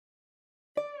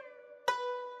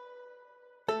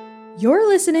You're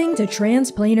listening to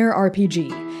Transplanar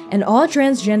RPG, an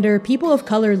all-transgender,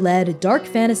 people-of-color-led dark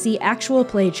fantasy actual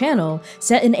play channel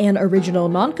set in an original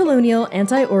non-colonial,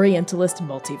 anti-Orientalist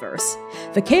multiverse.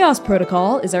 The Chaos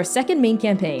Protocol is our second main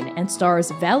campaign and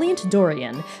stars Valiant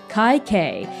Dorian, Kai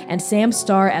K, and Sam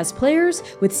Starr as players,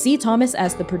 with C. Thomas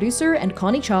as the producer and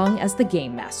Connie Chong as the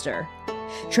game master.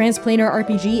 Transplanar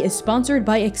RPG is sponsored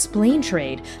by Explain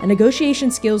Trade, a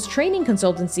negotiation skills training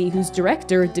consultancy whose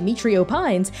director, Dimitri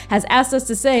Opines, has asked us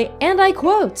to say, and I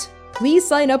quote, "Please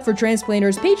sign up for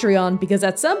Transplanar's Patreon because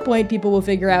at some point people will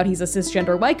figure out he's a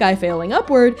cisgender white guy failing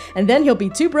upward, and then he'll be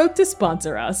too broke to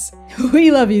sponsor us."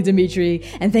 We love you, Dimitri,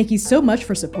 and thank you so much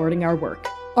for supporting our work.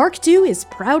 Arc 2 is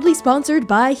proudly sponsored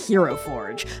by Hero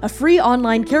Forge, a free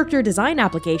online character design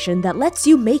application that lets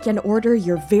you make and order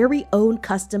your very own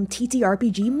custom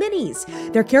TTRPG minis.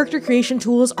 Their character creation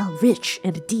tools are rich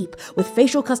and deep, with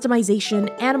facial customization,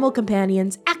 animal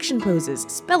companions, action poses,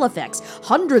 spell effects,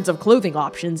 hundreds of clothing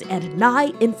options, and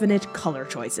nigh infinite color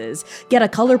choices. Get a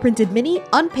color-printed mini,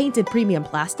 unpainted premium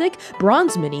plastic,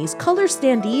 bronze minis, color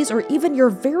standees, or even your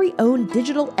very own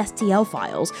digital STL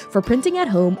files for printing at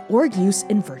home or use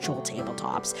in virtual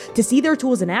tabletops. To see their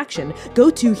tools in action, go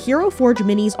to Hero Forge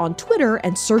Minis on Twitter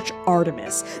and search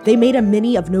Artemis. They made a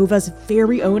mini of Nova's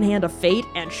very own Hand of Fate,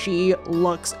 and she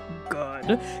looks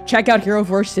good. Check out Hero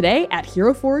Forge today at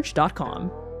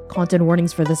heroforge.com. Content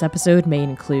warnings for this episode may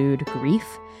include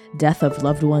grief, death of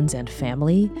loved ones and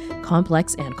family,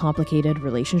 complex and complicated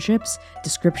relationships,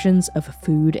 descriptions of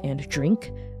food and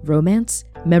drink, romance,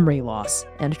 memory loss,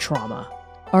 and trauma.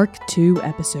 Arc 2,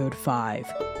 Episode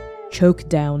 5. Choke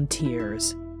Down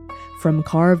Tears. From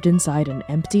Carved Inside an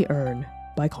Empty Urn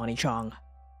by Connie Chong.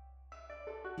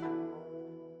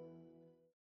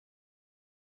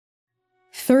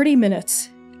 "30 minutes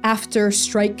after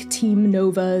Strike Team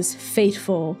Nova's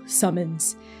fateful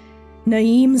summons,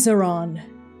 Naeem Zaran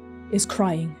is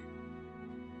crying.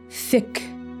 Thick,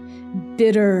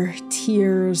 bitter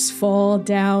tears fall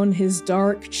down his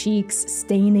dark cheeks,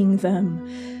 staining them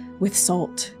with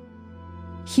salt.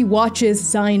 He watches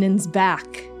Zainan's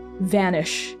back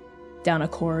vanish down a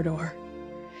corridor.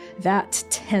 That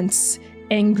tense,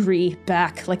 angry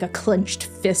back like a clenched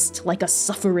fist, like a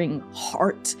suffering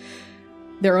heart.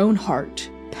 Their own heart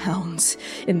pounds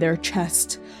in their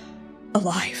chest.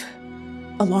 Alive.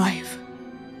 Alive.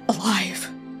 Alive.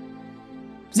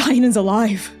 Zainan's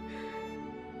alive.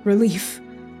 Relief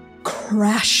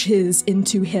crashes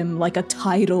into him like a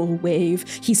tidal wave.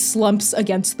 He slumps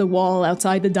against the wall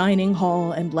outside the dining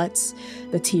hall and lets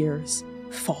the tears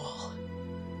fall.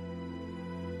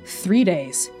 3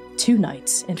 days, 2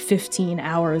 nights, and 15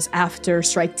 hours after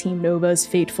Strike Team Nova's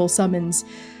fateful summons,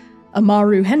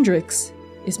 Amaru Hendricks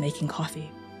is making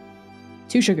coffee.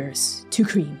 2 sugars, 2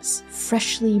 creams,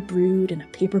 freshly brewed in a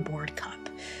paperboard cup,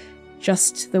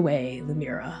 just the way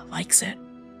Lumira likes it.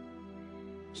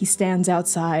 He stands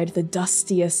outside the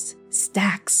dustiest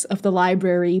stacks of the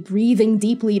library, breathing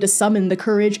deeply to summon the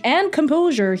courage and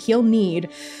composure he'll need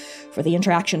for the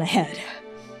interaction ahead.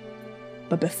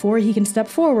 But before he can step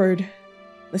forward,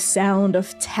 the sound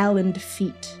of taloned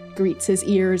feet greets his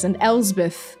ears, and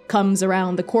Elsbeth comes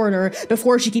around the corner.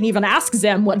 Before she can even ask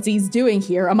Zem what Z's doing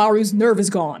here, Amaru's nerve is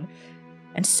gone.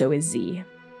 And so is Z.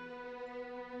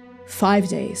 5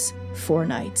 days, 4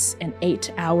 nights, and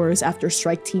 8 hours after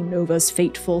Strike Team Nova's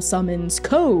fateful summons,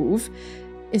 Cove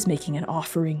is making an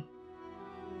offering.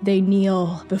 They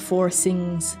kneel before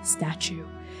Singh's statue,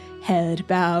 head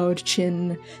bowed,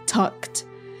 chin tucked.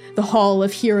 The Hall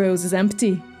of Heroes is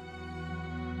empty.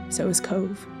 So is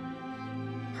Cove.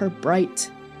 Her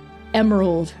bright,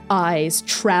 emerald eyes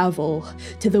travel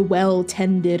to the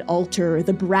well-tended altar,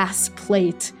 the brass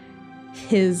plate,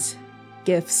 his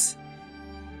gifts.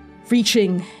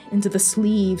 Reaching into the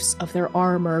sleeves of their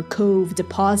armor, Cove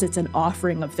deposits an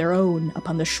offering of their own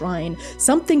upon the shrine,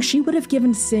 something she would have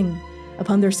given Singh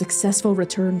upon their successful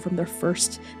return from their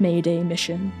first Mayday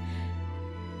mission.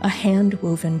 A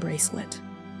hand-woven bracelet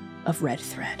of red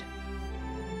thread.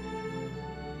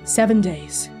 7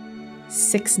 days,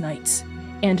 6 nights,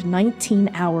 and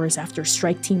 19 hours after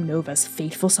Strike Team Nova's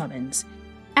fateful summons,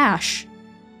 Ash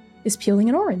is peeling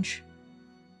an orange.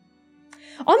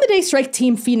 On the day Strike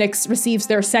Team Phoenix receives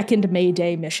their second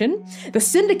Mayday mission, the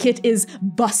Syndicate is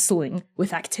bustling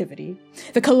with activity.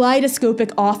 The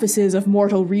kaleidoscopic offices of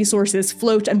Mortal Resources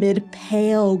float amid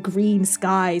pale green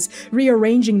skies,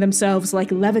 rearranging themselves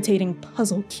like levitating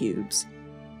puzzle cubes.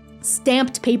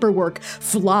 Stamped paperwork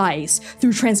flies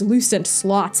through translucent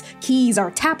slots. Keys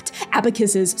are tapped,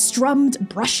 abacuses strummed,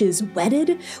 brushes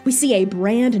wetted. We see a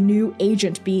brand new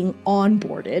agent being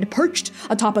onboarded, perched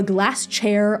atop a glass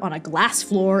chair on a glass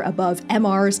floor above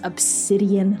MR's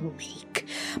obsidian lake.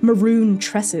 Maroon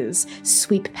tresses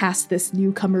sweep past this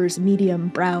newcomer's medium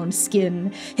brown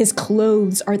skin. His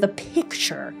clothes are the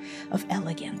picture of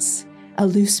elegance. A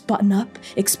loose button-up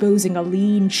exposing a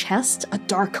lean chest, a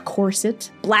dark corset,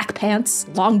 black pants,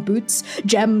 long boots,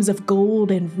 gems of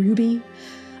gold and ruby.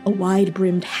 A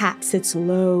wide-brimmed hat sits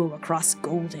low across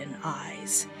golden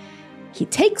eyes. He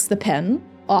takes the pen,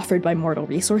 offered by Mortal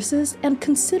Resources, and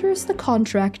considers the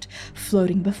contract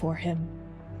floating before him.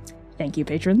 Thank you,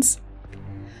 patrons.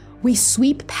 We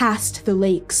sweep past the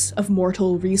lakes of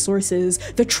Mortal Resources,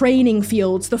 the training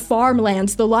fields, the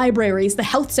farmlands, the libraries, the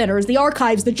health centers, the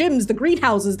archives, the gyms, the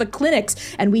greenhouses, the clinics,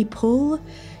 and we pull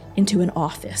into an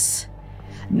office.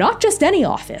 Not just any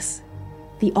office,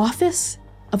 the office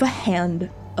of a Hand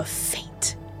of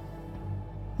Fate.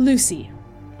 Lucy,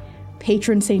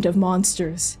 patron saint of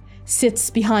monsters, sits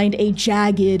behind a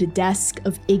jagged desk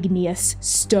of igneous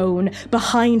stone.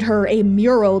 Behind her, a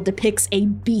mural depicts a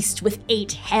beast with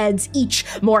 8 heads, each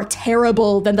more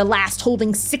terrible than the last,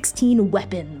 holding 16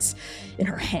 weapons in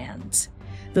her hands.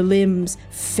 The limbs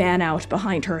fan out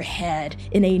behind her head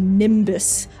in a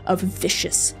nimbus of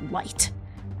vicious light.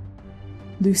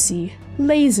 Lucy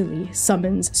lazily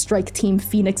summons Strike Team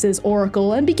Phoenix's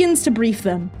Oracle and begins to brief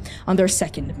them on their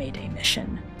second Mayday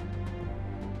mission.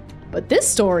 But this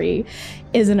story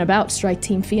isn't about Strike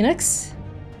Team Phoenix.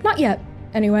 Not yet,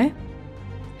 anyway.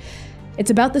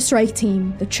 It's about the Strike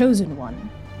Team, the chosen one,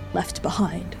 left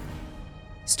behind.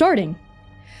 Starting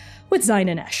with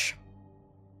Zynanesh.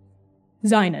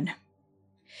 Zynan.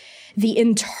 The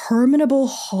interminable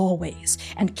hallways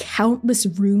and countless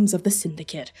rooms of the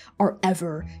Syndicate are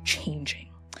ever changing.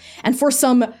 And for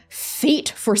some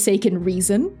fate-forsaken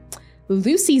reason,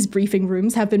 Lucy's briefing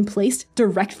rooms have been placed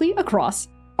directly across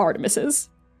Artemis's.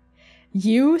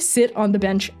 You sit on the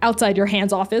bench outside your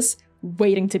Hand's office,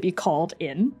 waiting to be called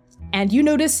in, and you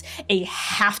notice a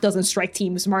half-dozen strike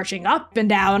teams marching up and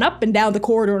down the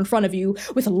corridor in front of you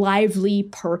with lively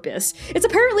purpose. It's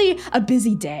apparently a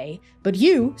busy day, but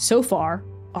you, so far,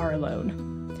 are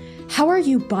alone. How are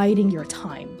you biding your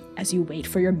time as you wait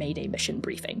for your Mayday mission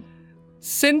briefing?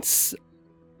 Since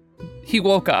he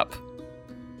woke up,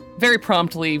 very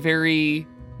promptly, very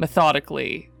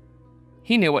methodically,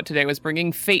 he knew what today was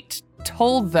bringing. Fate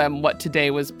told them what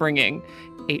today was bringing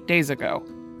 8 days ago.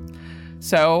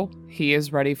 So he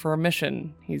is ready for a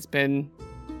mission. He's been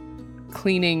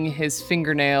cleaning his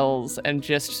fingernails and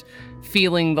just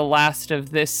feeling the last of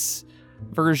this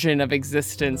version of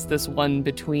existence, this one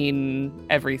between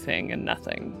everything and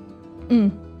nothing.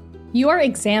 You are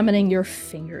examining your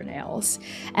fingernails,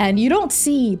 and you don't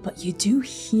see, but you do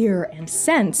hear and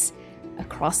sense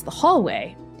across the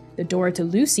hallway the door to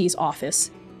Lucy's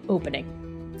office opening.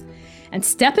 And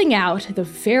stepping out, the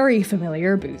very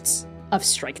familiar boots of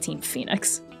Strike Team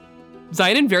Phoenix.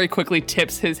 Zynan very quickly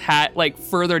tips his hat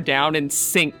further down and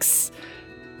sinks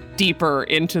deeper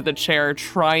into the chair,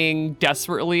 trying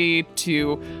desperately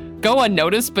to go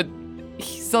unnoticed, but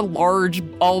he's a large,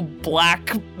 all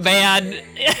black man.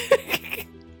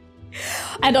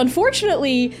 And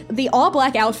unfortunately, the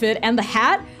all-black outfit and the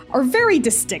hat are very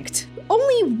distinct.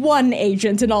 Only one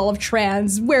agent in all of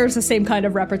Trans wears the same kind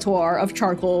of repertoire of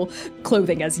charcoal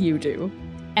clothing as you do.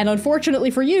 And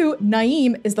unfortunately for you,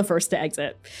 Naeem is the first to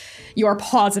exit. You are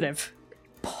positive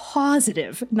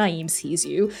Naeem sees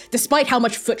you, despite how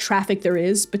much foot traffic there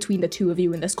is between the two of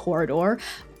you in this corridor.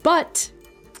 But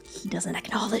he doesn't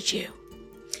acknowledge you.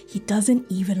 He doesn't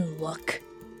even look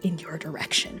in your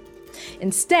direction.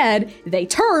 Instead, they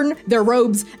turn, their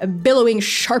robes billowing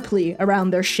sharply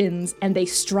around their shins, and they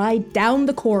stride down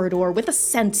the corridor with a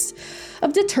sense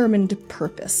of determined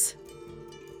purpose.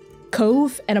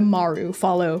 Cove and Amaru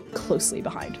follow closely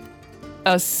behind.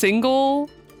 A single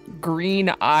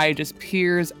green eye just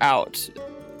peers out,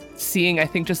 seeing, I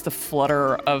think, just the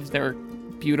flutter of their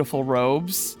beautiful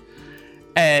robes.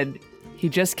 And he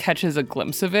just catches a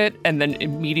glimpse of it and then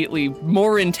immediately,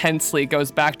 more intensely, goes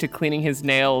back to cleaning his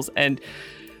nails and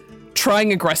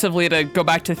trying aggressively to go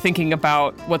back to thinking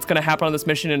about what's going to happen on this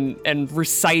mission and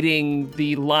reciting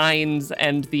the lines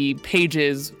and the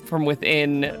pages from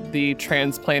within the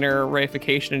Transplanar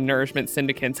Reification and Nourishment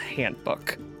Syndicate's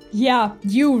handbook. Yeah,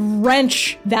 you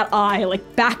wrench that eye,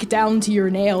 back down to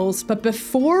your nails, but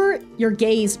before your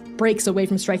gaze breaks away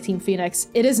from Strike Team Phoenix,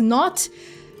 it is not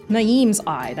Naeem's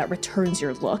eye that returns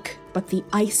your look, but the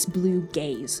ice blue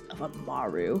gaze of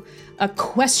Amaru. A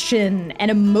question and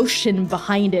emotion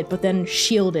behind it, but then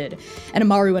shielded. And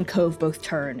Amaru and Cove both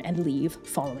turn and leave,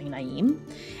 following Naeem.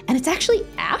 And it's actually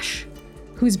Ash,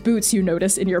 whose boots you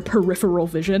notice in your peripheral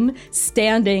vision,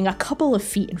 standing a couple of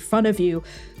feet in front of you,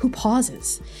 who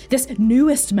pauses. This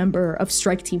newest member of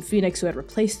Strike Team Phoenix who had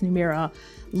replaced Numira,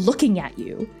 looking at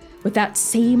you with that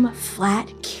same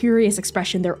flat, curious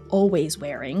expression they're always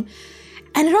wearing.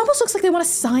 And it almost looks like they want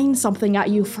to sign something at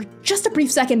you for just a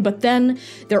brief second, but then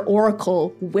their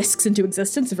oracle whisks into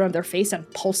existence in front of their face and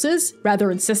pulses rather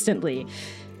insistently.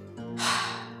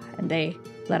 And they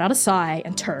let out a sigh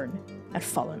and turn and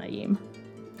follow Naeem.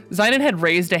 Zynon had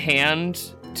raised a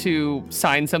hand to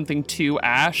sign something to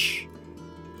Ash,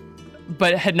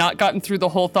 but had not gotten through the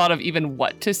whole thought of even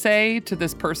what to say to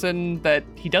this person that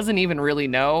he doesn't even really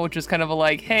know. Just kind of a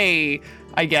like, hey,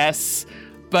 I guess.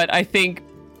 But I think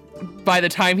by the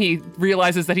time he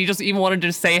realizes that he just even wanted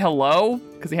to say hello,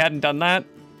 because he hadn't done that,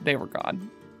 they were gone.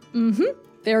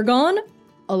 They're gone,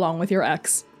 along with your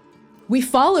ex. We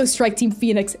follow Strike Team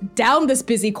Phoenix down this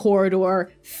busy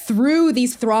corridor, through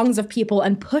these throngs of people,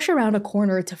 and push around a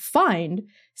corner to find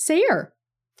Sayer.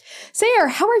 Sayer,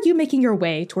 how are you making your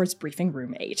way towards Briefing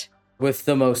Room 8? With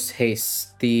the most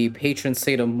haste. The patron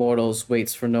saint of mortals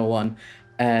waits for no one,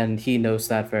 and he knows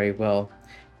that very well.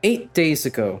 8 days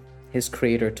ago, his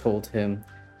creator told him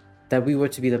that we were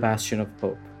to be the bastion of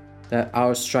hope, that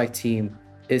our strike team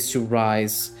is to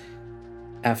rise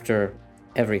after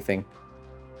everything.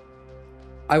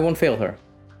 I won't fail her.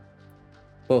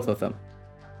 Both of them.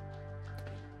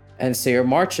 And Sayer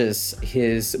marches,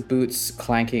 his boots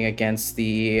clanking against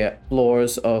the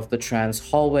floors of the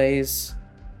trans hallways,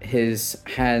 his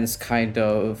hands kind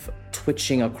of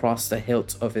twitching across the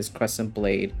hilt of his crescent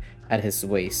blade at his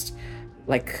waist.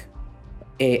 Like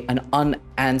an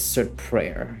unanswered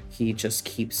prayer, he just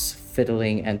keeps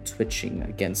fiddling and twitching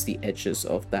against the edges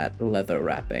of that leather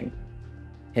wrapping,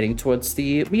 heading towards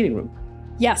the meeting room.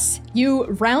 Yes, you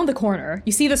round the corner.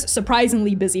 You see this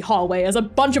surprisingly busy hallway as a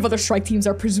bunch of other strike teams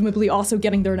are presumably also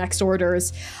getting their next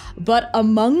orders. But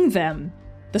among them,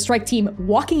 the strike team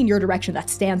walking in your direction that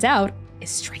stands out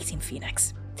is Strike Team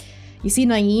Phoenix. You see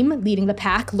Naeem leading the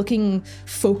pack, looking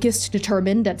focused,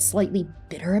 determined, and slightly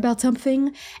bitter about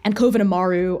something. And Cove and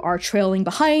Amaru are trailing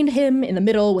behind him in the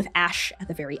middle, with Ash at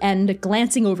the very end,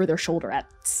 glancing over their shoulder at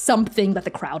something that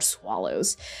the crowd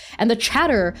swallows. And the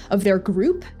chatter of their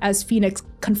group, as Phoenix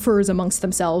confers amongst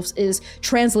themselves, is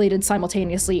translated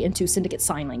simultaneously into Syndicate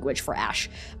Sign Language for Ash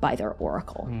by their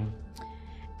oracle.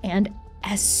 And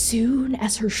as soon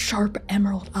as her sharp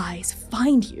emerald eyes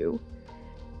find you,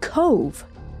 Cove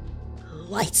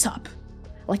lights up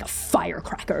like a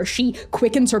firecracker. She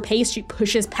quickens her pace. She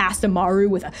pushes past Amaru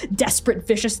with a desperate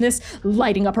viciousness,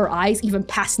 lighting up her eyes even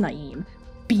past Naeem,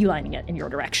 beelining it in your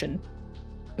direction.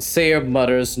 Sayer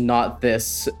mutters, not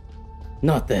this,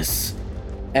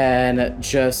 and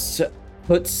just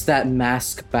puts that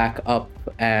mask back up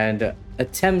and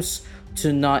attempts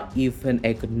to not even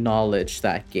acknowledge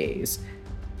that gaze.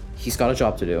 He's got a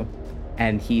job to do,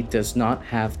 and he does not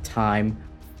have time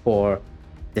for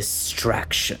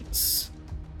distractions.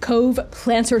 Cove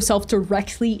plants herself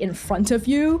directly in front of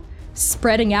you,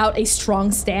 spreading out a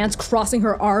strong stance, crossing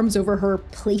her arms over her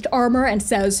plate armor, and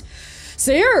says,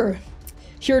 Sayer,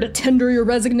 here to tender your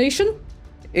resignation?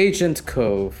 Agent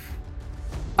Cove,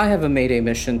 I have a Mayday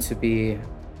mission to be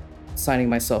signing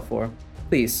myself for.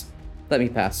 Please, let me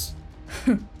pass.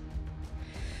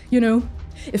 You know,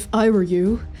 if I were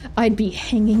you, I'd be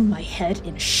hanging my head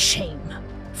in shame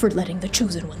for letting the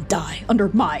Chosen One die under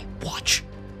my watch.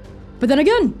 But then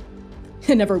again,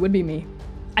 it never would be me.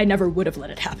 I never would have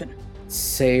let it happen.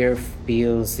 Sayer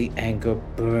feels the anger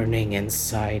burning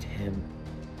inside him.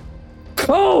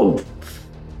 Cove!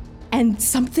 And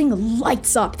something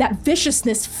lights up. That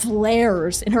viciousness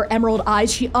flares in her emerald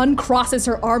eyes. She uncrosses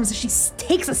her arms as she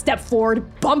takes a step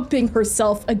forward, bumping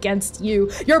herself against you.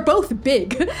 You're both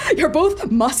big. You're both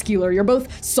muscular. You're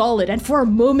both solid. And for a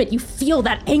moment, you feel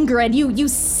that anger, and you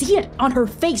see it on her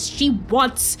face. She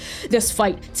wants this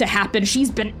fight to happen. She's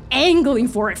been angling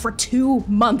for it for 2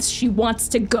 months. She wants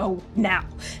to go now.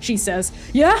 She says,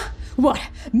 yeah? What?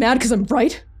 Mad because I'm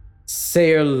right?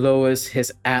 Sayer lowers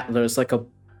his antlers like a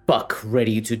buck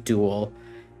ready to duel.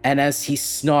 And as he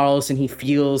snarls and he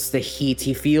feels the heat,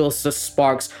 he feels the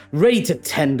sparks ready to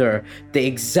tender the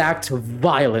exact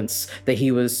violence that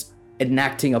he was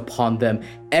enacting upon them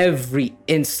every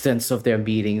instance of their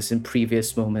meetings in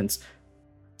previous moments.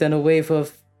 Then a wave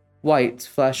of white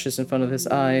flashes in front of his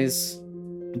eyes,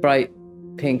 bright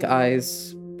pink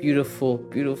eyes, beautiful,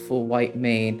 beautiful white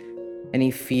mane, and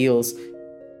he feels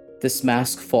this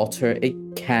mask falter. It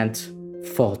can't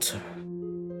falter.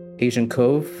 Agent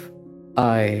Cove,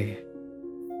 I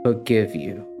forgive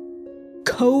you.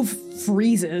 Cove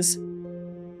freezes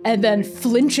and then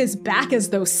flinches back as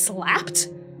though slapped.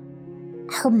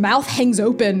 Her mouth hangs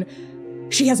open.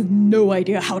 She has no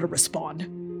idea how to respond.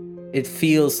 It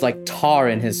feels like tar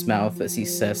in his mouth as he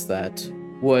says that,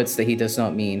 words that he does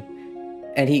not mean.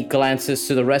 And he glances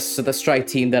to the rest of the strike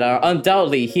team that are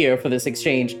undoubtedly here for this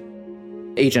exchange.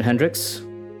 Agent Hendricks,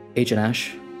 Agent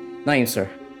Ash, Naeem, sir,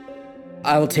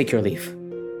 I will take your leave.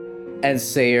 And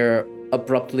Sayer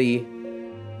abruptly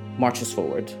marches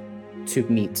forward to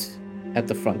meet at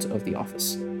the front of the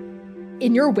office.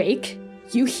 In your wake,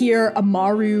 you hear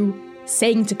Amaru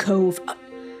saying to Cove,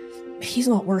 he's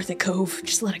not worth it, Cove,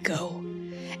 just let it go.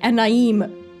 And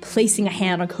Naeem placing a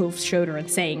hand on Cove's shoulder and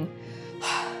saying,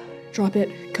 drop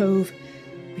it, Cove,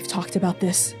 we've talked about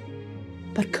this.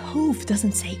 But Cove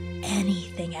doesn't say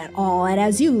anything at all, and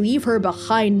as you leave her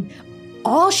behind,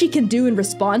 all she can do in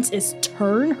response is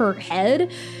turn her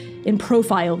head in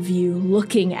profile view,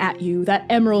 looking at you, that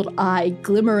emerald eye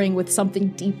glimmering with something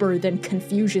deeper than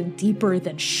confusion, deeper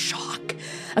than shock,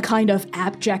 a kind of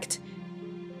abject,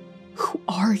 who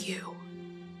are you?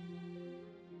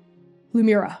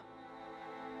 Lumira,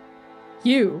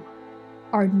 you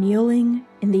are kneeling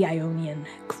in the Ionian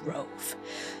Grove.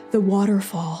 The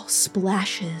waterfall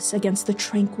splashes against the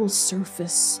tranquil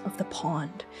surface of the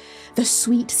pond. The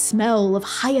sweet smell of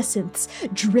hyacinths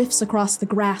drifts across the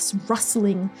grass,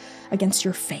 rustling against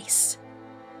your face.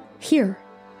 Here,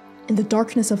 in the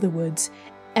darkness of the woods,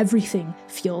 everything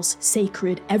feels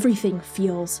sacred, everything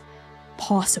feels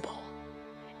possible.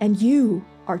 And you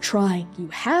are trying, you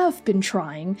have been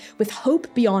trying, with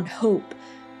hope beyond hope,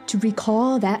 to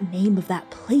recall that name of that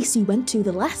place you went to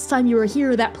the last time you were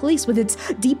here, that place with its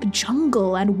deep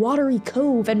jungle and watery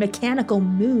cove and mechanical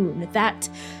moon, that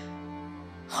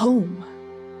home.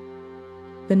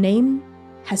 The name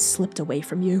has slipped away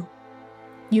from you.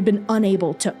 You've been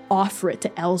unable to offer it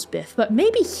to Elsbeth, but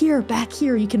maybe here, back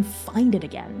here, you can find it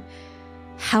again.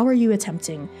 How are you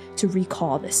attempting to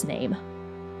recall this name?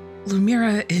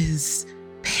 Lumira is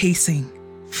pacing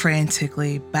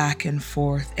frantically back and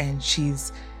forth, and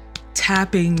she's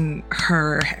tapping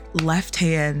her left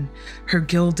hand, her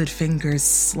gilded fingers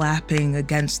slapping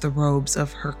against the robes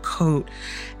of her coat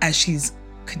as she's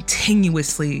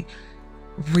continuously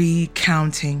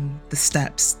recounting the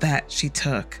steps that she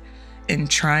took and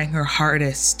trying her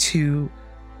hardest to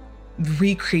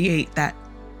recreate that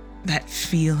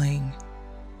feeling.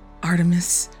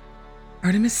 Artemis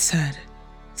said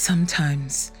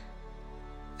sometimes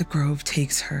the grove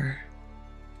takes her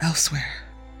elsewhere.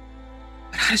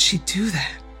 But how did she do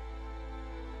that?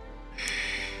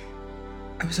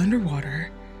 I was underwater,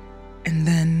 and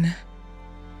then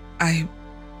I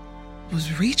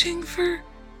was reaching for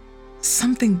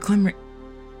something glimmering.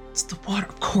 It's the water,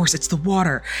 of course, it's the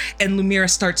water. And Lumira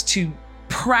starts to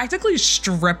practically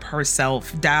strip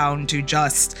herself down to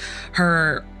just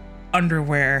her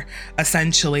underwear,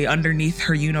 essentially, underneath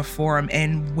her uniform,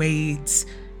 and wades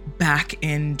back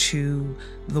into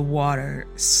the water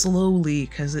slowly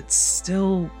because it's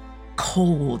still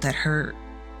cold at her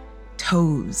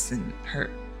toes and her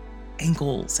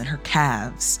ankles and her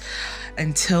calves,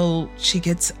 until she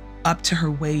gets up to her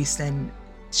waist and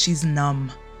she's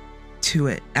numb to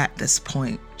it at this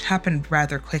point. It happened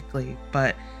rather quickly,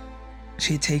 but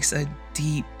she takes a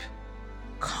deep,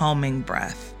 calming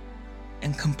breath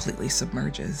and completely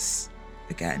submerges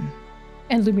again.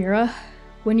 And Lumira,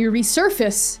 when you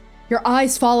resurface, your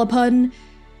eyes fall upon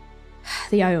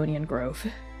the Ionian Grove.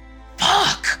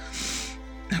 Fuck!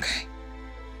 Okay.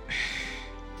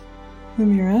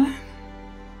 Lumira,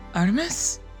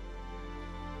 Artemis?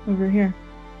 over here.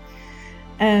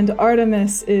 And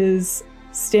Artemis is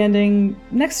standing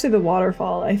next to the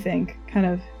waterfall, I think, kind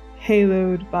of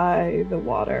haloed by the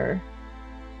water.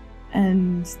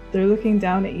 And they're looking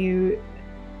down at you,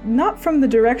 not from the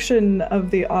direction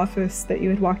of the office that you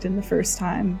had walked in the first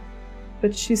time,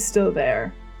 but she's still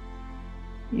there.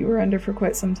 You were under for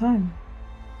quite some time.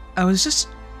 I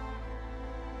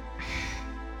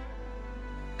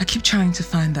keep trying to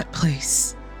find that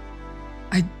place.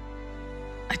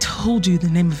 I told you the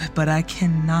name of it, but I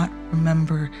cannot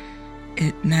remember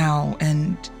it now,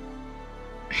 and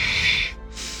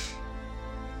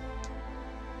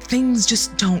things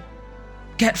just don't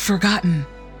get forgotten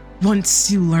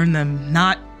once you learn them.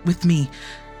 Not with me.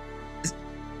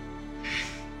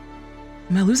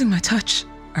 Am I losing my touch,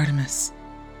 Artemis?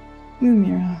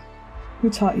 Lumira, who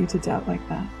taught you to doubt like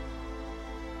that?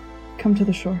 Come to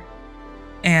the shore.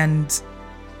 And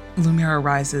Lumira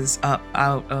rises up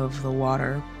out of the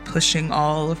water, pushing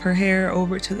all of her hair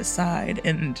over to the side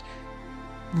and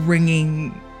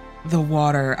wringing the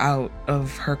water out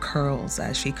of her curls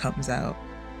as she comes out.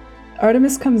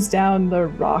 Artemis comes down the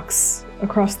rocks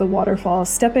across the waterfall,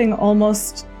 stepping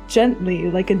almost gently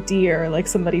like a deer, like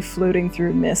somebody floating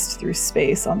through mist through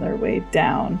space on their way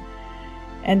down.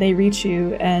 And they reach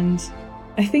you, and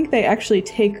I think they actually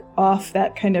take off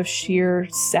that kind of sheer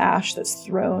sash that's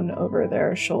thrown over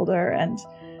their shoulder and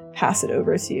pass it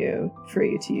over to you for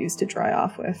you to use to dry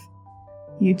off with.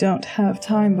 You don't have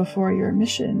time before your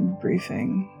mission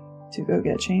briefing to go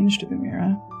get changed,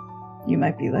 Lumira. You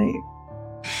might be late.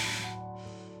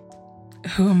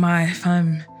 Who am I if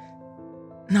I'm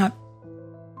not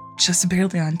just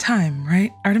barely on time,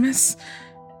 right, Artemis?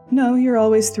 No, you're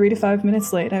always 3 to 5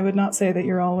 minutes late. I would not say that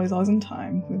you're always on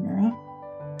time, Lumira.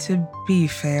 To be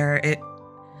fair,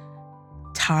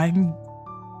 time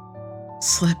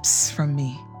slips from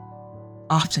me.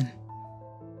 Often.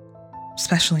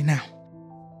 Especially now.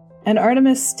 And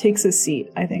Artemis takes a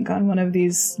seat, I think, on one of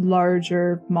these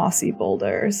larger, mossy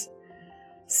boulders.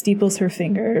 Steeples her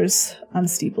fingers,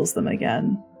 unsteeples them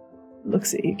again,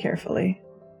 looks at you carefully.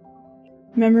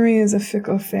 Memory is a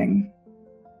fickle thing,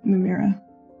 Lumira.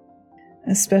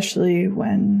 Especially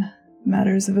when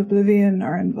matters of oblivion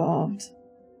are involved.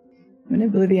 When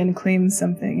oblivion claims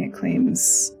something, it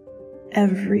claims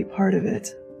every part of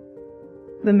it,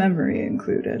 the memory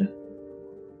included.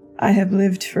 I have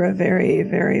lived for a very,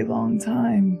 very long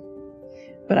time,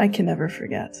 but I can never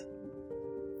forget.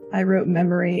 I wrote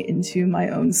memory into my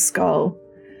own skull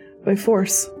by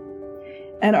force.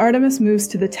 And Artemis moves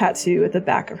to the tattoo at the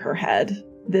back of her head.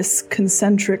 This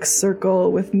concentric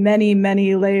circle with many,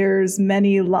 many layers,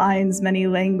 many lines, many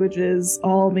languages,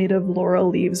 all made of laurel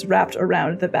leaves wrapped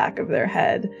around the back of their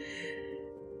head.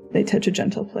 They touch a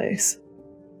gentle place.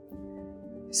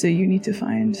 So you need to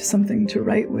find something to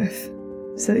write with,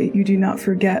 so that you do not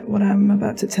forget what I'm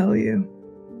about to tell you.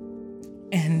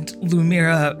 And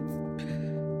Lumira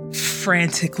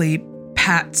frantically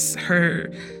pats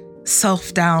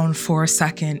herself down for a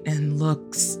second and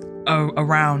looks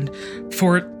around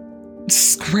for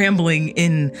scrambling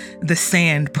in the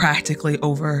sand practically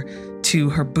over to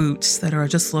her boots that are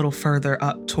just a little further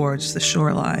up towards the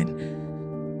shoreline,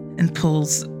 and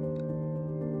pulls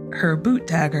her boot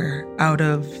dagger out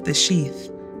of the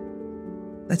sheath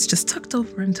that's just tucked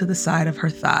over into the side of her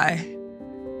thigh.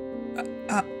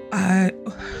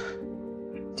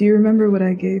 Do you remember what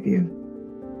I gave you?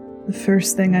 The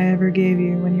first thing I ever gave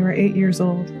you when you were 8 years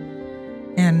old.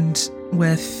 And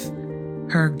with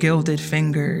her gilded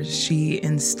fingers, she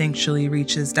instinctually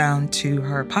reaches down to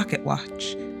her pocket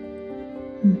watch.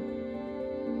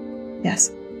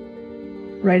 Yes.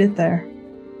 Write it there,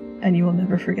 and you will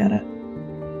never forget it.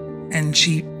 And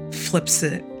she flips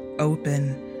it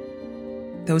open.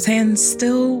 Those hands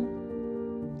still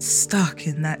stuck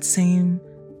in that same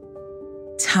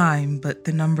time, but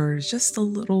the number is just a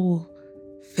little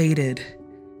faded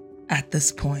at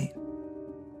this point.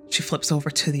 She flips over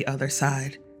to the other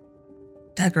side.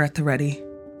 Dagger at the ready.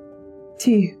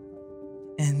 T.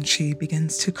 And she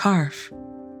begins to carve.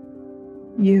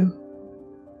 U.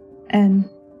 N.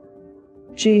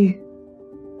 G.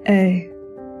 A.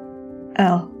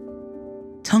 L.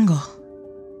 Tungle.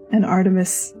 And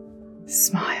Artemis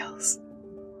smiles.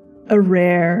 A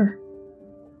rare,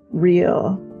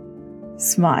 real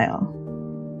smile.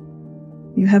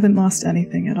 You haven't lost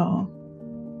anything at all,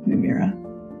 Lumira.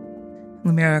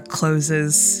 Lumira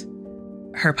closes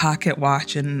her pocket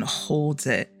watch and holds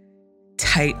it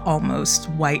tight, almost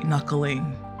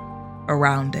white-knuckling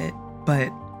around it.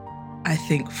 But I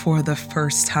think for the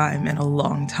first time in a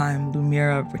long time,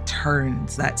 Lumira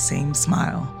returns that same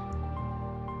smile.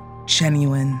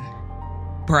 Genuine,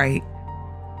 bright,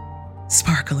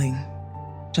 sparkling,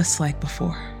 just like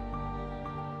before.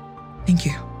 Thank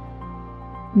you.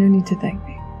 No need to thank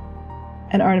me.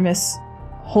 And Artemis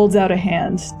holds out a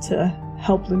hand to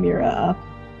help Lumira up.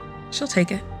 She'll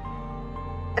take it.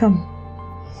 Come.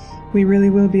 We really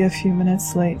will be a few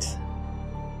minutes late,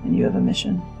 and you have a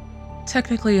mission.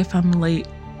 Technically, if I'm late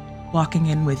walking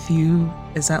in with you,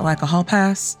 is that like a hall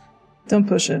pass? Don't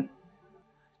push it.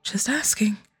 Just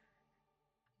asking.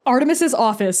 Artemis's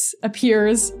office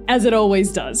appears as it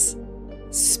always does.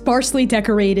 Sparsely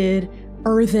decorated,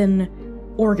 earthen,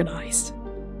 organized.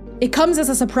 It comes as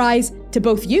a surprise to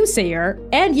both you, Sayer,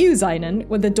 and you, Zynon,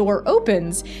 when the door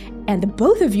opens, and the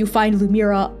both of you find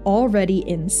Lumira already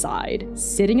inside,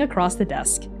 sitting across the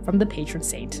desk from the patron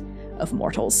saint of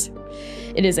mortals.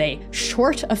 It is a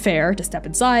short affair to step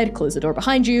inside, close the door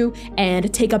behind you,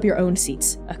 and take up your own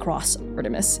seats across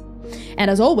Artemis. And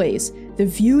as always, the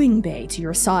viewing bay to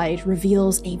your side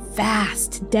reveals a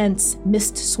vast, dense,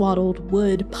 mist-swaddled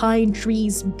wood, pine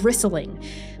trees bristling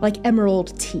like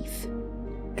emerald teeth.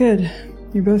 Good.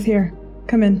 You're both here.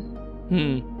 Come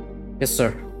in. Yes,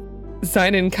 sir.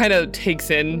 Zynon kind of takes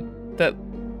in that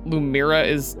Lumira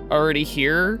is already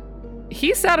here.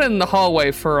 He sat in the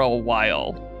hallway for a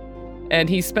while, and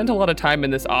he spent a lot of time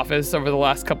in this office over the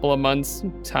last couple of months.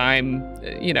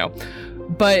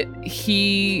 But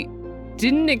he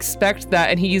didn't expect that,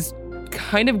 and he's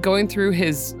kind of going through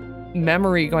his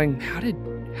memory going, how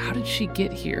did she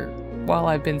get here while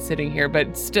I've been sitting here?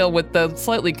 But still, with the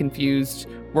slightly confused,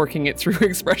 working it through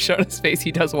expression on his face,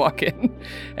 he does walk in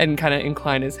and kind of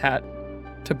incline his hat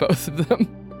to both of them.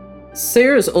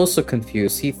 Sayre is also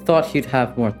confused. He thought he'd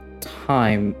have more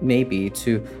time, maybe,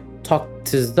 to talk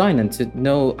to Zynon to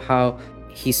know how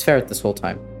he's fared this whole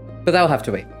time. But that'll have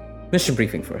to wait. Mission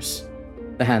briefing first.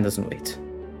 The hand doesn't wait.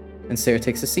 And Sayre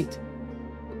takes a seat.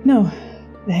 No,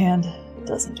 the hand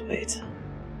doesn't wait.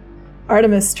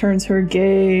 Artemis turns her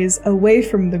gaze away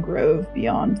from the grove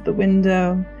beyond the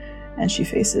window, and she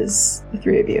faces the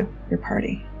three of you, your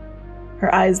party.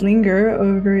 Her eyes linger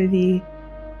over the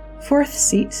fourth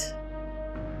seat,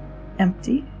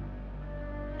 empty,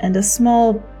 and a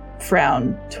small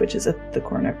frown twitches at the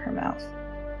corner of her mouth.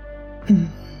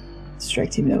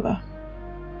 Strike Team Nova.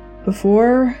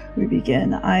 Before we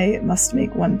begin, I must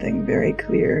make one thing very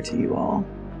clear to you all.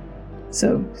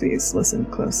 So please listen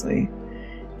closely.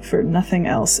 For nothing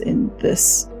else in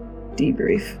this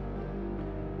debrief,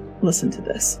 listen to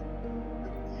this.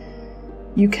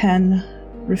 You can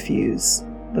refuse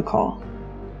the call.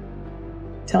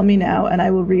 Tell me now, and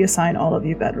I will reassign all of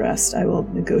you bed rest. I will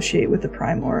negotiate with the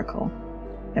Prime Oracle.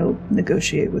 I will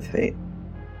negotiate with fate.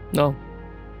 No.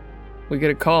 We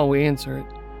get a call, we answer it.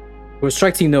 We're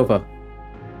Strike Team Nova.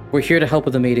 We're here to help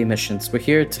with the Mayday missions. We're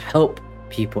here to help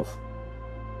people.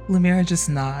 Lumira just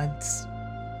nods.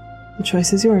 The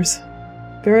choice is yours.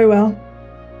 Very well.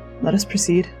 Let us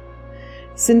proceed.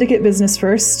 Syndicate business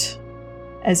first.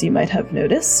 As you might have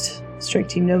noticed, Strike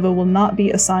Team Nova will not be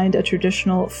assigned a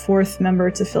traditional fourth member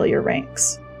to fill your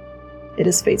ranks. It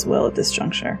is fate's will at this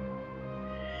juncture.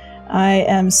 I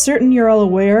am certain you're all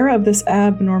aware of this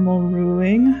abnormal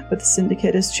ruling, but the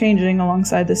Syndicate is changing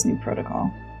alongside this new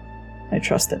protocol. I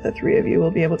trust that the three of you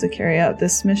will be able to carry out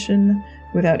this mission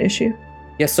without issue.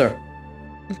 Yes, sir.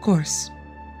 Of course.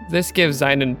 This gives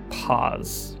Zynon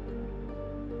pause.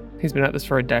 He's been at this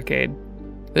for a decade.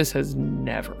 This has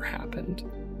never happened.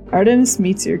 Artemis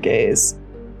meets your gaze.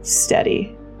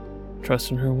 Steady.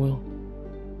 Trust in her will.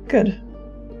 Good.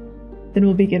 Then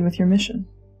we'll begin with your mission.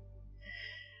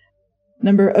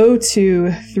 Number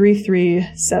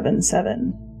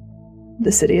 023377.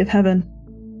 The City of Heaven.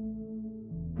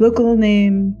 Local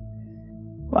name...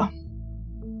 well,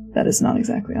 that is not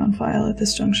exactly on file at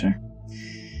this juncture.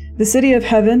 The City of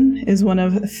Heaven is one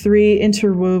of 3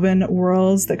 interwoven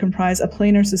worlds that comprise a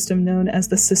planar system known as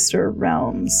the Sister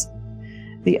Realms.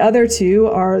 The other 2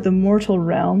 are the mortal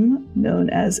realm,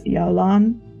 known as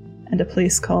Yaolan, and a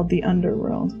place called the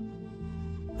Underworld.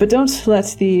 But don't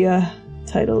let the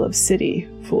title of city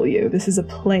fool you. This is a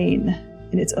plane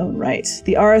in its own right.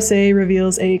 The RSA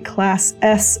reveals a Class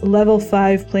S Level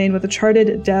 5 plane with a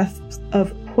charted depth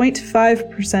of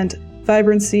 0.5%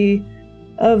 vibrancy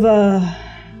of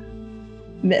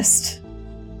mist.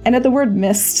 And at the word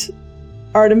mist,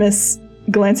 Artemis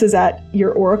glances at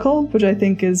your oracle, which I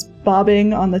think is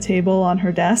bobbing on the table on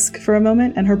her desk for a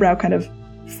moment, and her brow kind of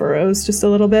furrows just a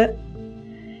little bit.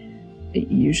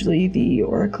 Usually the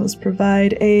oracles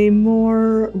provide a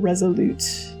more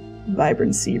resolute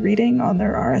vibrancy reading on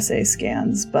their RSA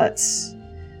scans, but...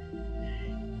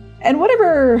 and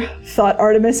whatever thought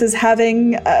Artemis is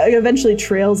having eventually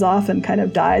trails off and kind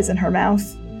of dies in her mouth.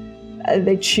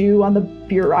 They chew on the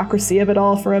bureaucracy of it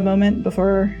all for a moment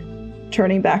before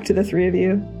turning back to the three of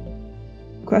you.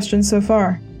 Questions so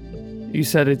far? You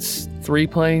said it's 3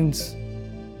 planes?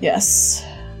 Yes.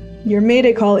 Your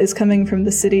mayday call is coming from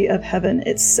the City of Heaven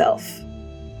itself.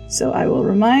 So I will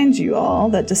remind you all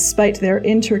that despite their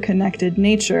interconnected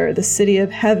nature, the City of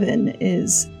Heaven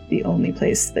is the only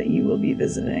place that you will be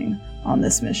visiting on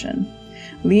this mission.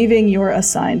 Leaving your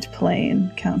assigned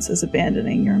plane counts as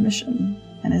abandoning your mission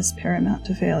and is paramount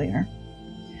to failure.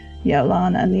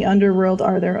 Yaolan and the Underworld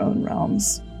are their own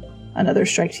realms. Another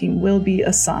strike team will be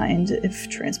assigned if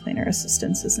transplanar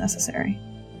assistance is necessary.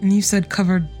 And you said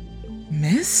covered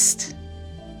mist?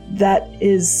 That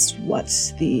is what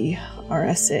the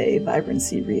RSA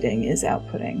vibrancy reading is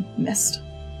outputting. Mist.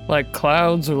 Like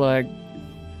clouds or like...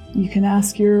 You can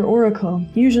ask your oracle.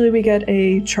 Usually we get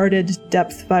a charted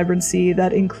depth vibrancy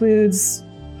that includes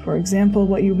For example,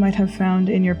 what you might have found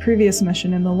in your previous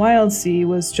mission in the Wild Sea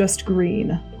was just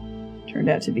green. Turned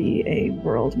out to be a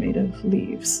world made of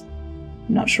leaves.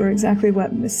 I'm not sure exactly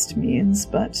what mist means,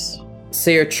 but...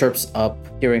 Sayer chirps up,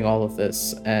 hearing all of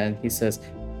this, and he says,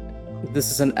 "This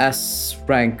is an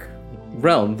S-rank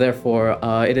realm, therefore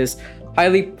it is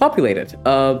highly populated.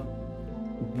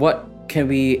 What can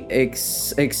we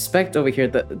expect over here?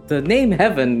 The name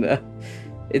Heaven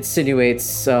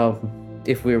insinuates,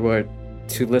 if we were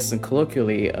to listen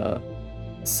colloquially,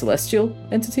 celestial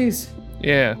entities?"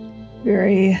 Yeah.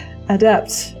 Very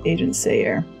adept, Agent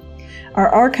Sayer. Our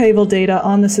archival data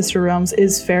on the Sister Realms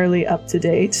is fairly up to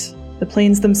date. The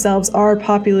planes themselves are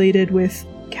populated with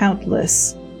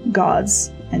countless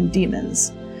gods and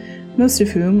demons, most of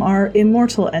whom are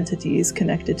immortal entities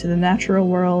connected to the natural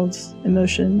world,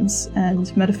 emotions,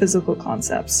 and metaphysical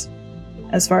concepts.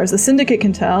 As far as the Syndicate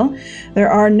can tell, there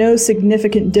are no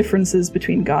significant differences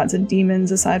between gods and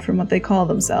demons aside from what they call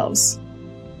themselves.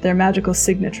 Their magical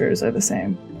signatures are the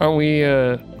same. Are we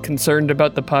concerned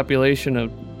about the population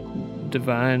of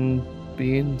divine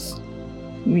beings?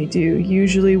 We do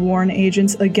usually warn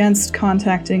agents against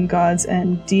contacting gods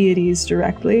and deities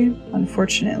directly.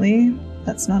 Unfortunately,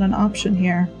 that's not an option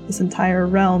here. This entire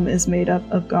realm is made up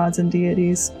of gods and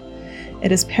deities.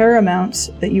 It is paramount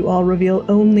that you all reveal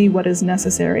only what is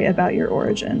necessary about your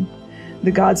origin.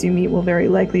 The gods you meet will very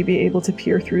likely be able to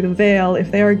peer through the veil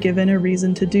if they are given a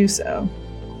reason to do so.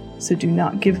 So do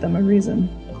not give them a reason.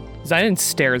 Zynon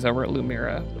stares over at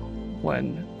Lumira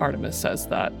when Artemis says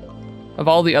that. Of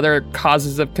all the other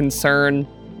causes of concern,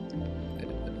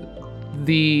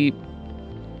 the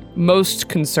most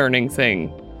concerning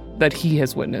thing that he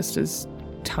has witnessed is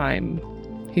time.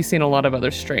 He's seen a lot of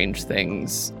other strange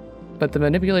things, but the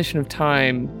manipulation of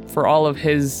time for all of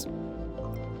his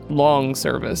long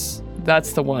service,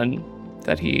 that's the one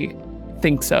that he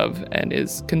thinks of and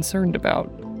is concerned about.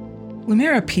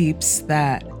 Lumira peeps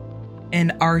that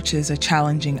and arches a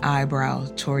challenging eyebrow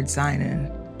towards Zynon,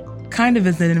 kind of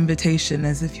as an invitation,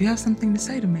 as if you have something to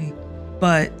say to me,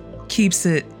 but keeps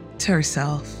it to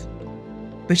herself.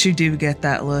 But you do get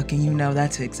that look, and you know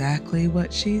that's exactly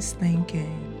what she's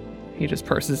thinking. He just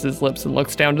purses his lips and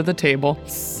looks down to the table.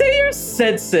 Sayer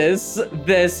senses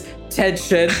this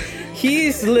tension.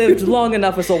 He's lived long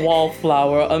enough as a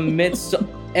wallflower amidst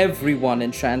everyone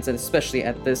in transit, especially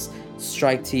at this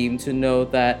strike team, to know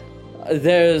that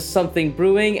there's something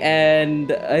brewing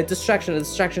and a distraction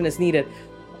is needed.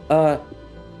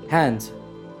 Hand.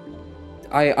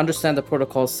 I understand the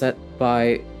protocol set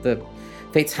by the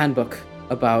Fate's Handbook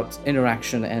about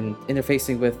interaction and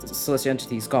interfacing with celestial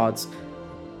entities, gods,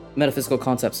 metaphysical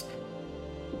concepts.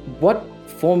 What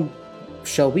form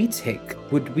shall we take?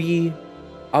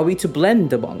 Are we to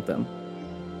blend among them?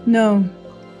 No,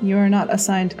 you are not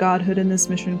assigned godhood in this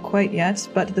mission quite yet,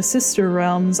 but the Sister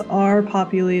Realms are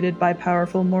populated by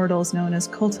powerful mortals known as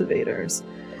cultivators,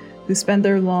 who spend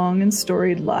their long and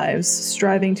storied lives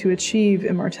striving to achieve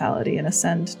immortality and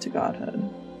ascend to godhood.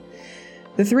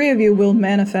 The three of you will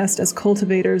manifest as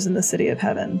cultivators in the City of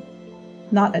Heaven.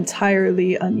 Not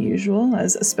entirely unusual,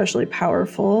 as especially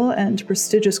powerful and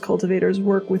prestigious cultivators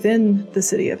work within the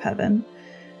City of Heaven,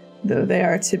 though they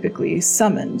are typically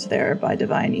summoned there by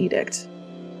divine edict.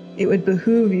 It would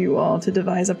behoove you all to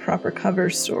devise a proper cover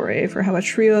story for how a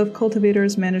trio of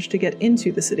cultivators managed to get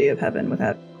into the City of Heaven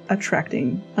without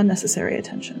attracting unnecessary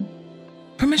attention.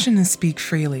 Permission to speak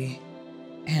freely,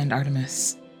 and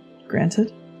Artemis.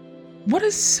 Granted. What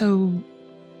is so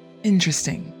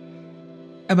interesting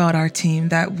about our team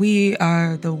that we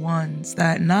are the ones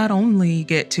that not only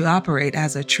get to operate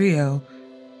as a trio,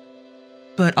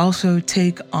 but also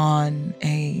take on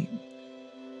a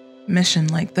mission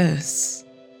like this?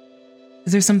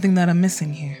 Is there something that I'm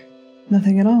missing here?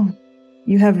 Nothing at all.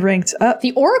 You have ranked up.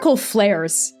 The Oracle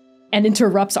flares and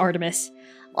interrupts Artemis.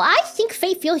 Well, I think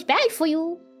Fate feels bad for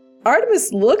you.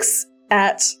 Artemis looks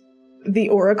at the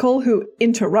Oracle who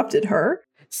interrupted her.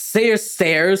 Sayer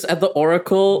stares at the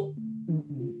Oracle.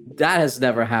 That has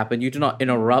never happened. You do not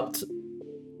interrupt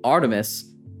Artemis.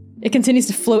 It continues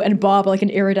to float and bob like an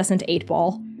iridescent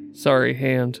 8-ball. Sorry,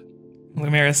 Hand.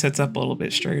 Lumira sits up a little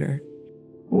bit straighter.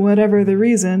 Whatever the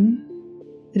reason,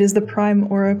 it is the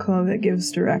Prime Oracle that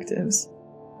gives directives.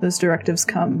 Those directives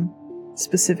come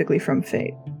specifically from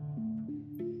Fate.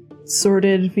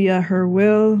 Sorted via her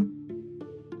will,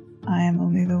 I am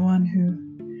only the one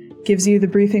who gives you the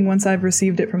briefing once I've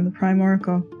received it from the Prime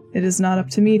Oracle. It is not up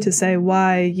to me to say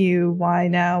why you, why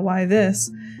now, why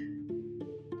this.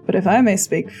 But if I may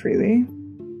speak freely,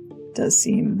 it does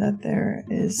seem that there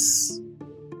is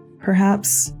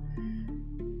perhaps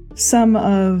some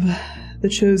of the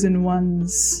Chosen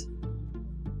One's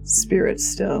spirit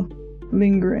still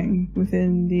lingering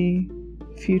within the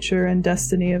future and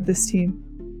destiny of this team.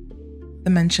 The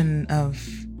mention of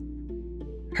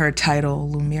her title,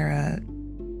 Lumira,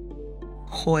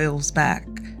 coils back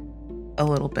a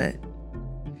little bit.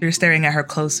 If you're staring at her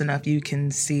close enough, you can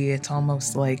see it's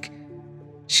almost like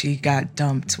she got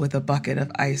dumped with a bucket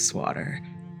of ice water.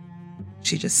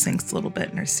 She just sinks a little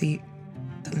bit in her seat,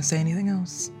 doesn't say anything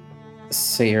else.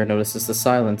 Sayer notices the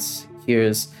silence,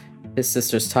 hears his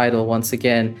sister's title once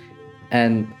again,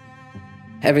 and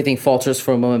everything falters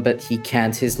for a moment, but he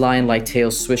can't. His lion-like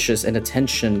tail swishes in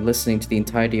attention, listening to the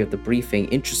entirety of the briefing,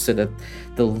 interested in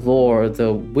the lore,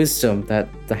 the wisdom that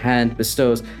the hand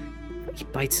bestows. He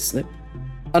bites his lip.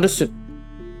 Understood,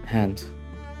 Hand.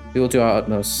 We will do our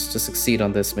utmost to succeed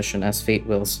on this mission as fate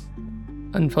wills.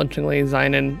 Unflinchingly,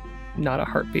 Zynon, not a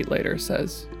heartbeat later,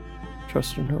 says,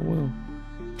 trust in her will.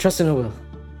 Trust in her will.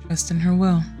 Trust in her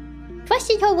will.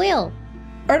 Trust in her will.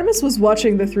 Artemis was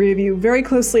watching the three of you very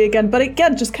closely again, but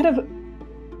again, just kind of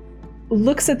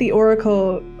looks at the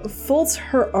oracle, folds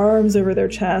her arms over their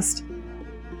chest.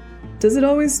 Does it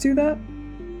always do that?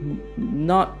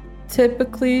 Not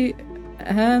typically,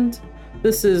 Hand.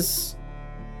 This is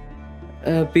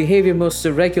behavior most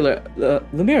irregular.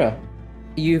 Lumira,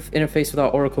 you've interfaced with our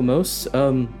oracle most.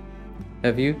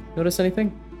 Have you noticed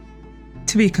anything?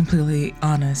 To be completely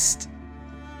honest,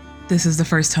 this is the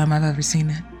first time I've ever seen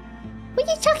it. What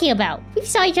are you talking about? We've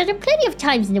saw each other plenty of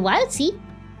times in the wild, see?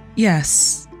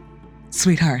 Yes,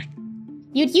 sweetheart.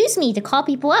 You'd use me to call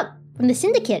people up from the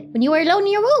syndicate when you were alone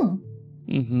in your room.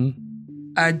 Mm-hmm.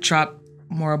 I dropped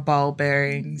more ball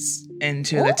bearings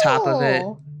into the top of it.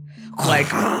 Oh.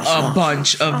 Like a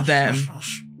bunch of them.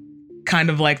 Kind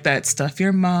of like that stuff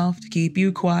your mouth to keep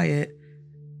you quiet.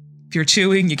 If you're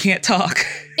chewing, you can't talk.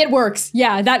 It works.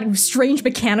 Yeah, that strange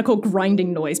mechanical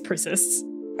grinding noise persists.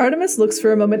 Artemis looks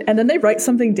for a moment, and then they write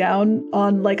something down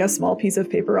on like a small piece of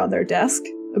paper on their desk.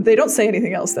 They don't say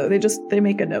anything else, though. They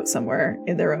make a note somewhere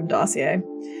in their own dossier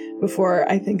before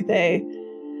I think they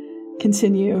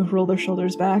continue, roll their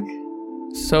shoulders back.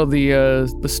 So the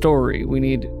story, we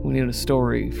need a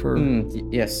story for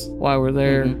Yes. why we're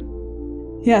there.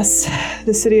 Mhm. Yes,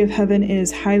 the City of Heaven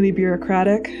is highly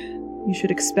bureaucratic. You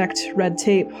should expect red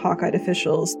tape, hawk-eyed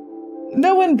officials.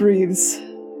 No one breathes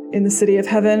in the City of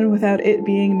Heaven without it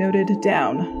being noted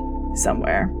down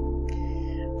somewhere.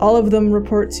 All of them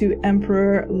report to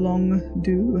Emperor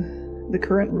Longdu, the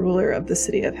current ruler of the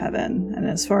City of Heaven, and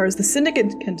as far as the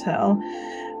Syndicate can tell,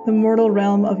 the mortal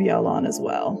realm of Yalan as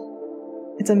well.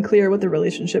 It's unclear what the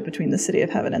relationship between the City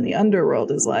of Heaven and the Underworld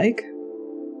is like,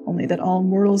 only that all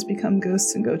mortals become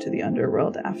ghosts and go to the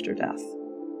Underworld after death.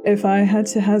 If I had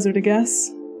to hazard a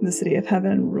guess, the City of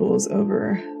Heaven rules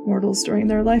over mortals during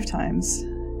their lifetimes,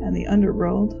 and the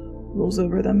Underworld rules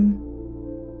over them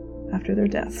after their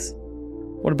deaths.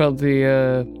 What about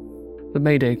the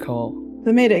Mayday call?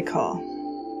 The Mayday call.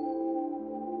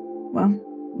 Well,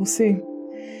 we'll see.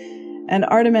 And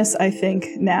Artemis, I think,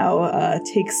 now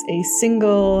takes a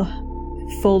single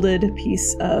folded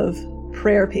piece of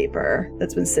prayer paper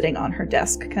that's been sitting on her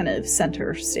desk, kind of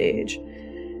center stage.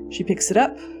 She picks it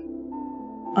up,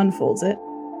 unfolds it,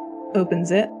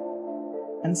 opens it,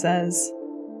 and says,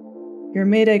 "Your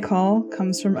Mayday call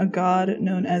comes from a god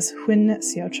known as Hun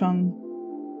Xiaocheng."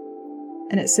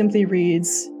 And it simply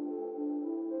reads,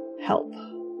 "Help."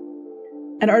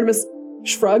 And Artemis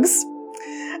shrugs,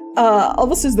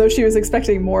 almost as though she was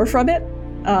expecting more from it,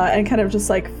 and kind of just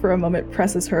like for a moment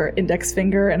presses her index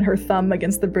finger and her thumb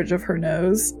against the bridge of her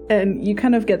nose. And you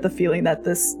kind of get the feeling that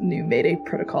this new Mayday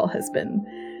protocol has been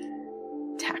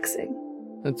taxing.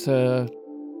 That's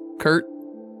Kurt.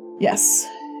 Yes,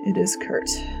 it is Kurt.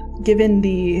 Given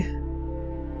the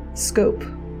scope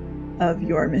of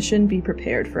your mission, be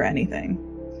prepared for anything.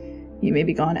 You may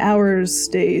be gone hours,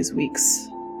 days, weeks.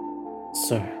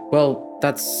 Sir, well,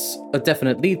 that's a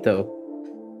definite lead, though.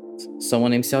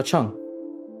 Someone named Xiao Cheng.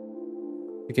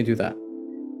 We can do that.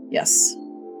 Yes,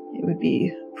 it would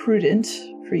be prudent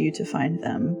for you to find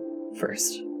them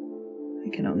first. I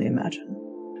can only imagine.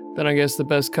 Then I guess the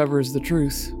best cover is the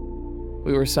truth.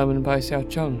 We were summoned by Xiao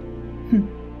Cheng.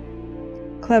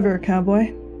 Clever,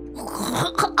 cowboy.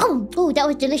 Oh, that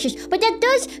was delicious. But that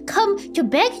does come to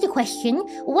beg the question,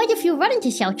 what if you run into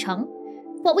Xiao Cheng?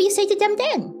 What will you say to them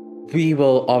then? We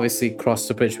will obviously cross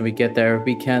the bridge when we get there.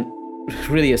 We can't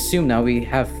really assume now. We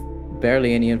have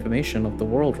barely any information of the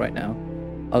world right now.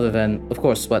 Other than, of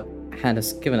course, what Hand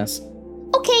has given us.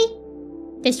 Okay.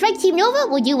 The Strike Team Nova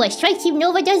will do what Strike Team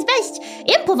Nova does best.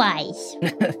 Improvise.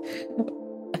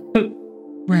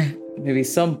 Right. Maybe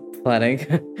some planning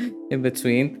in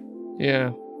between.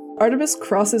 Yeah. Artemis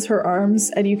crosses her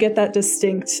arms, and you get that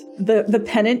distinct, the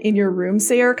pennant in your room,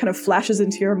 Sayer, kind of flashes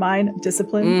into your mind,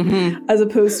 discipline, as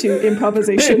opposed to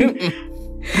improvisation.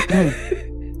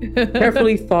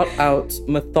 Carefully thought out,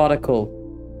 methodical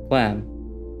plan.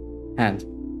 Hand.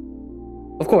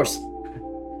 Of course.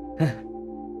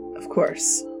 Of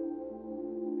course.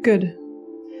 Good.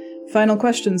 Final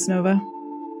questions, Nova.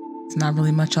 It's not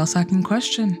really much else I can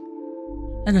question.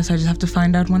 I guess I just have to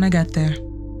find out when I get there.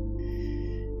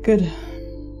 Good.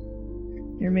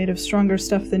 You're made of stronger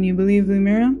stuff than you believe,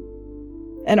 Lumira.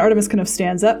 And Artemis kind of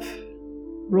stands up,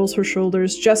 rolls her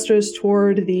shoulders, gestures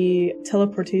toward the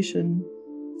teleportation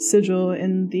sigil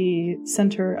in the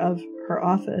center of her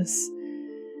office.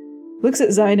 Looks at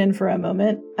Zidon for a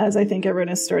moment, as I think everyone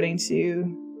is starting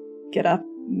to get up,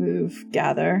 move,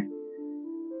 gather.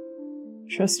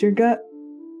 Trust your gut.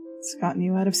 It's gotten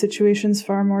you out of situations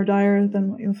far more dire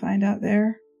than what you'll find out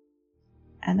there.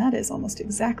 And that is almost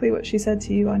exactly what she said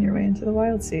to you on your way into the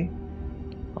Wild Sea.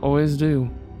 Always do.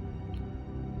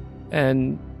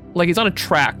 And like he's on a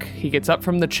track. He gets up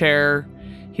from the chair.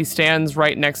 He stands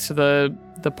right next to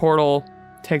the portal,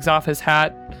 takes off his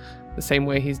hat, the same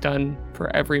way he's done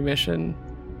for every mission.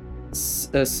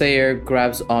 Sayer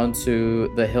grabs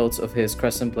onto the hilt of his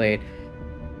crescent blade,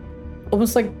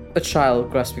 almost like a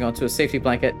child grasping onto a safety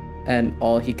blanket, and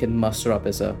all he can muster up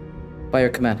is a "by your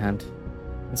command" hand,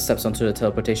 and steps onto the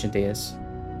teleportation dais.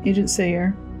 Agent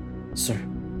Sayer. Sir.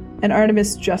 And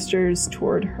Artemis gestures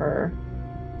toward her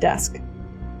desk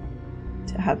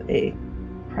to have a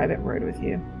private word with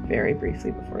you, very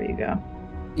briefly before you go.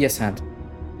 Yes, hand.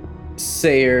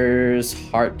 Sayer's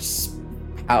heart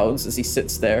pounds as he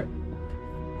sits there.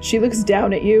 She looks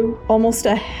down at you, almost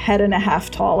a head and a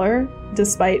half taller,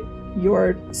 despite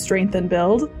your strength and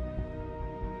build.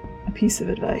 A piece of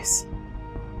advice.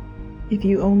 If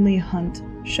you only hunt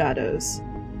shadows,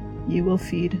 you will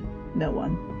feed no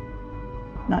one.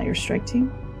 Not your strike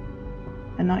team,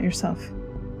 and not yourself.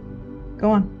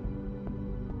 Go on.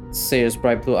 Sayer's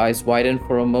bright blue eyes widen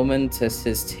for a moment as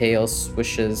his tail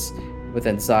swishes with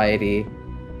anxiety.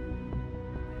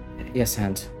 Yes,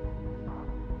 hand.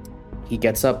 He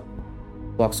gets up,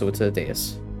 walks over to the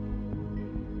dais.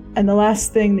 And the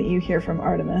last thing that you hear from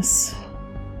Artemis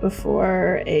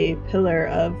before a pillar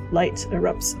of light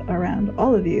erupts around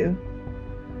all of you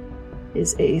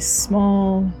is a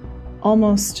small,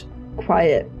 almost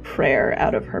quiet prayer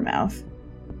out of her mouth.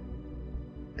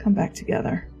 Come back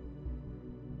together.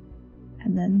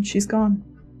 And then she's gone.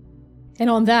 And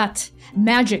on that,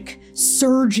 magic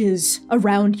surges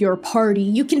around your party.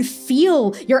 You can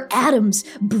feel your atoms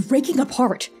breaking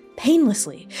apart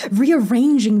painlessly,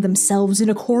 rearranging themselves in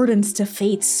accordance to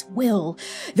fate's will.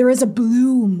 There is a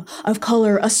bloom of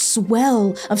color, a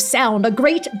swell of sound, a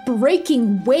great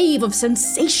breaking wave of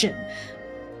sensation.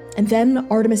 And then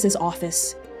Artemis's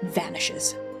office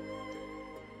vanishes.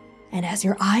 And as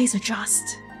your eyes adjust,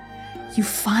 you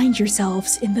find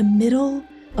yourselves in the middle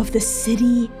of the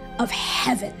city of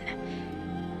heaven.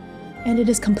 And it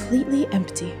is completely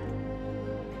empty.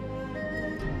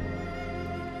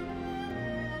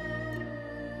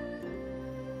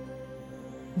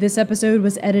 This episode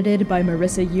was edited by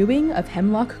Marissa Ewing of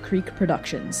Hemlock Creek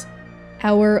Productions.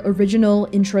 Our original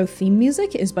intro theme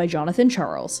music is by Jonathan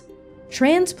Charles.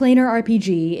 Transplanar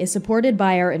RPG is supported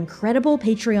by our incredible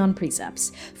Patreon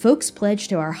precepts, folks pledged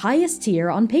to our highest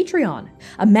tier on Patreon.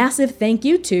 A massive thank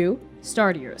you to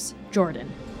Stardeers,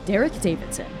 Jordan, Derek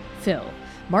Davidson, Phil,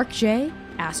 Mark J,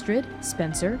 Astrid,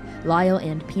 Spencer, Lyle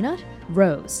and Peanut,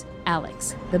 Rose,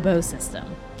 Alex, The Bow System,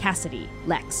 Cassidy,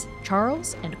 Lex,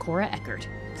 Charles, and Cora Eckert.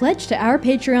 Pledge to our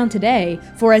Patreon today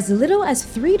for as little as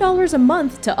 $3 a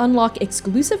month to unlock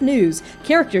exclusive news,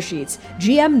 character sheets,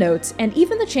 GM notes, and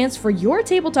even the chance for your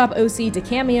tabletop OC to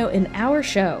cameo in our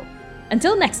show.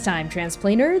 Until next time,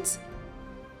 Transplay Nerds,